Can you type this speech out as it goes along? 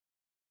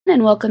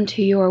and welcome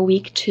to your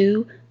Week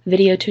 2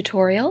 video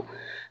tutorial.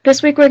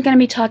 This week we're going to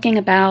be talking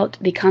about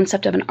the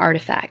concept of an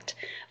artifact.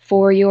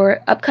 For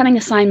your upcoming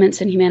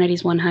assignments in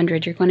Humanities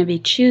 100, you're going to be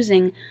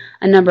choosing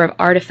a number of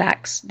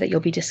artifacts that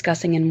you'll be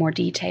discussing in more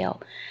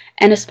detail.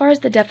 And as far as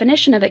the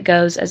definition of it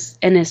goes,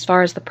 and as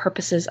far as the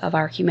purposes of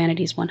our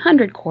Humanities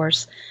 100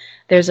 course,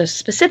 there's a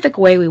specific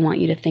way we want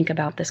you to think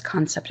about this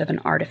concept of an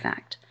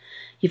artifact.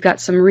 You've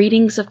got some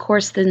readings, of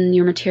course, in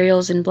your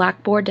materials in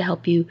Blackboard to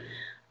help you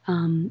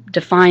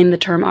define the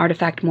term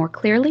artifact more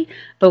clearly,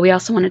 but we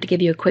also wanted to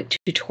give you a quick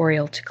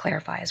tutorial to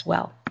clarify as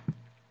well.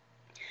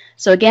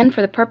 So again,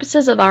 for the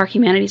purposes of our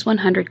Humanities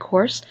 100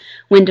 course,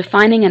 when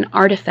defining an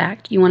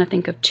artifact, you want to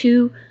think of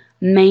two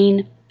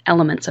main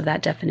elements of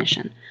that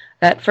definition.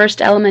 That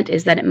first element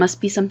is that it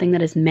must be something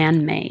that is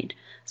man-made.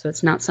 So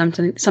it's not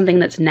something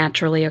that's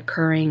naturally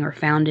occurring or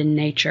found in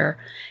nature.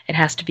 It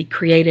has to be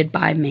created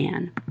by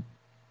man.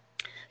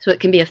 So it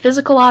can be a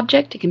physical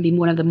object, it can be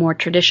one of the more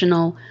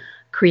traditional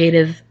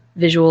creative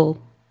visual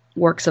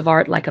works of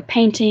art like a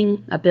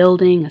painting, a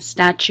building, a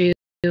statue,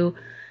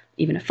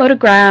 even a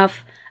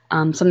photograph,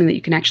 something that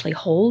you can actually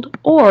hold,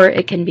 or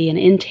it can be an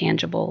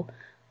intangible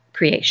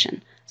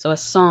creation. So a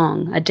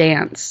song, a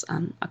dance,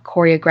 a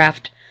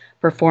choreographed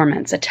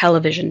performance, a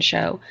television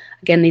show.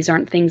 Again, these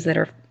aren't things that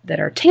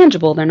are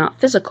tangible, they're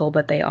not physical,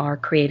 but they are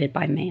created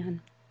by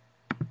man.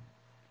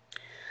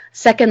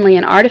 Secondly,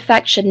 an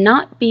artifact should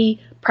not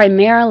be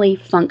primarily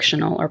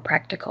functional or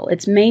practical.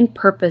 Its main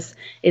purpose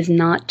is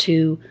not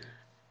to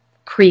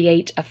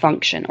create a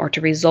function or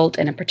to result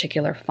in a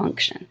particular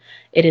function.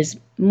 It is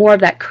more of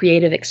that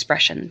creative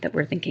expression that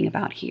we're thinking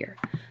about here.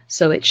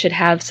 So it should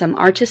have some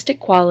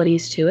artistic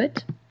qualities to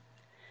it.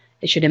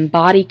 It should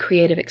embody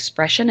creative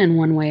expression in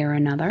one way or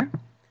another.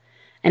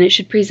 And it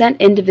should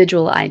present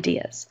individual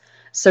ideas.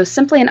 So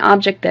simply an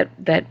object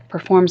that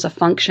performs a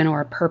function or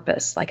a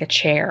purpose, like a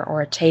chair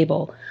or a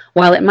table,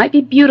 while it might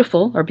be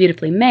beautiful or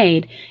beautifully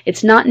made,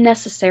 it's not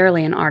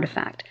necessarily an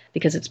artifact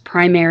because its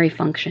primary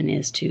function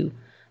is to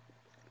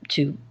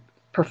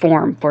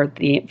perform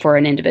for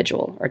an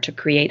individual or to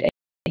create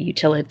a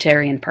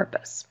utilitarian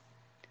purpose.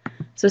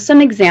 So some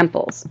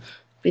examples.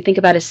 If we think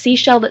about a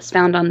seashell that's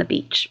found on the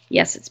beach,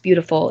 yes, it's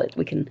beautiful,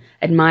 we can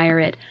admire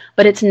it,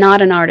 but it's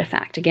not an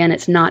artifact. Again,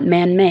 it's not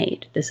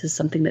man-made. This is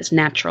something that's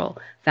natural,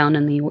 found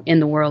in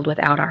the world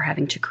without our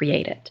having to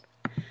create it.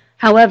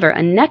 However,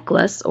 a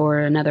necklace or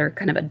another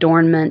kind of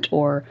adornment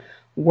or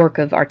work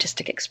of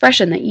artistic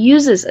expression that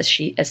uses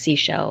a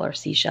seashell or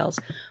seashells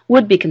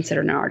would be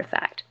considered an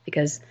artifact,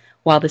 because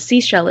while the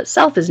seashell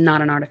itself is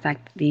not an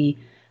artifact, the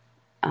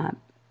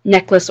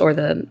necklace or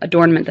the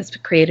adornment that's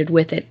created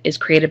with it is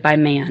created by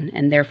man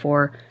and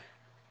therefore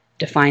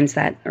defines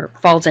that or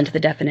falls into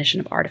the definition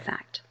of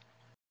artifact.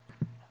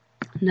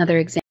 Another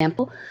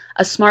example,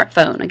 a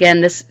smartphone. Again,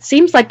 this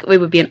seems like it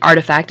would be an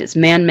artifact. It's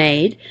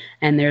man-made,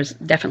 and there's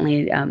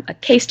definitely a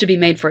case to be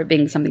made for it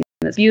being something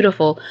that's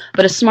beautiful,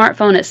 but a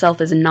smartphone itself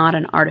is not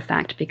an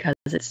artifact because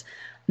its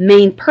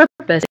main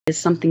purpose is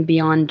something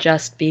beyond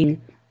just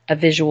being a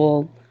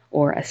visual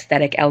or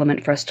aesthetic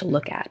element for us to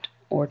look at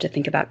or to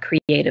think about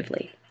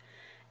creatively.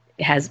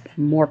 It has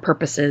more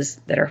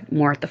purposes that are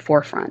more at the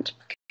forefront: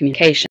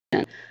 communication,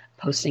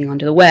 posting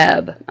onto the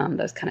web,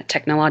 those kind of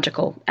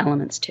technological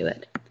elements to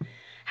it.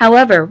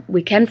 However,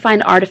 we can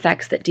find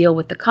artifacts that deal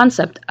with the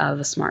concept of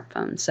a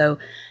smartphone. So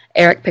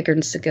Eric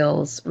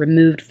Pickersgill's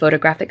Removed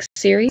Photographic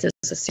Series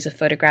is a series of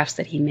photographs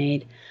that he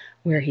made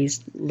where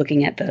he's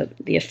looking at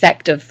the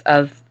effect of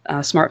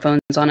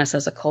smartphones on us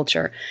as a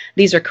culture.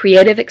 These are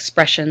creative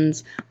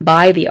expressions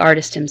by the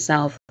artist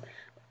himself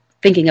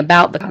thinking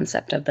about the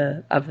concept of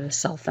the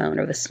cell phone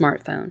or the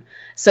smartphone.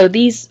 So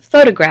these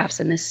photographs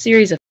and this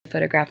series of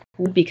photographs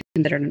would be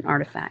considered an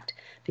artifact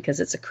because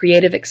it's a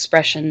creative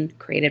expression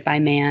created by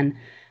man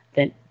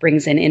that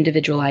brings in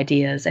individual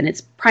ideas, and its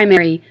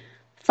primary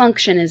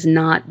function is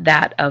not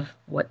that of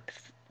what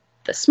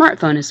the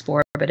smartphone is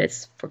for, but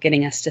it's for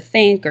getting us to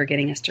think or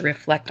getting us to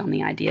reflect on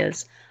the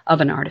ideas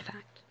of an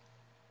artifact.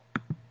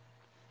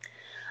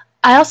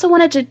 I also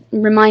wanted to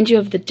remind you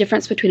of the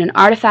difference between an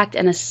artifact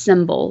and a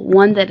symbol.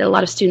 One that a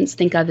lot of students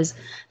think of is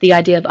the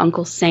idea of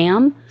Uncle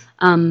Sam.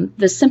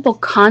 The simple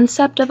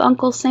concept of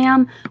Uncle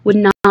Sam would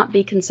not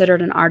be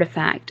considered an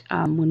artifact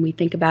when we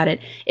think about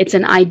it. It's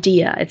an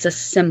idea. It's a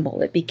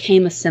symbol. It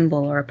became a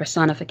symbol or a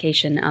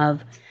personification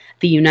of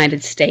the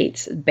United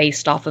States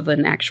based off of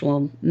an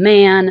actual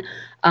man.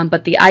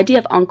 But the idea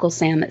of Uncle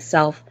Sam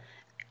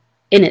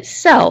in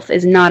itself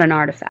is not an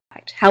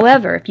artifact.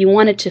 However, if you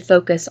wanted to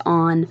focus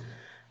on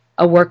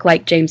a work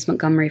like James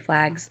Montgomery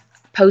Flagg's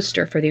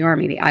poster for the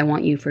Army, the I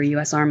Want You for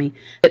U.S. Army,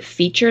 that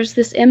features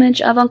this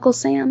image of Uncle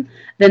Sam,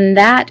 then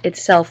that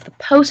itself, the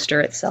poster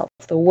itself,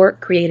 the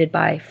work created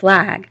by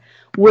Flagg,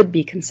 would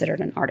be considered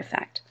an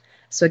artifact.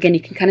 So again, you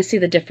can kind of see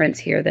the difference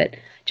here, that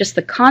just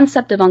the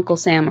concept of Uncle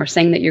Sam, or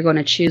saying that you're going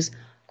to choose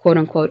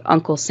quote-unquote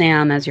Uncle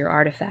Sam as your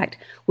artifact,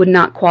 would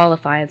not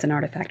qualify as an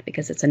artifact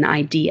because it's an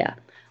idea,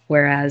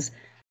 whereas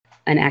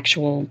an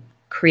actual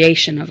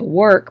creation of a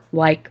work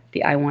like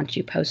the I Want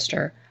You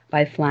poster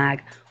by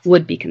Flagg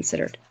would be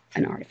considered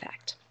an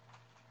artifact.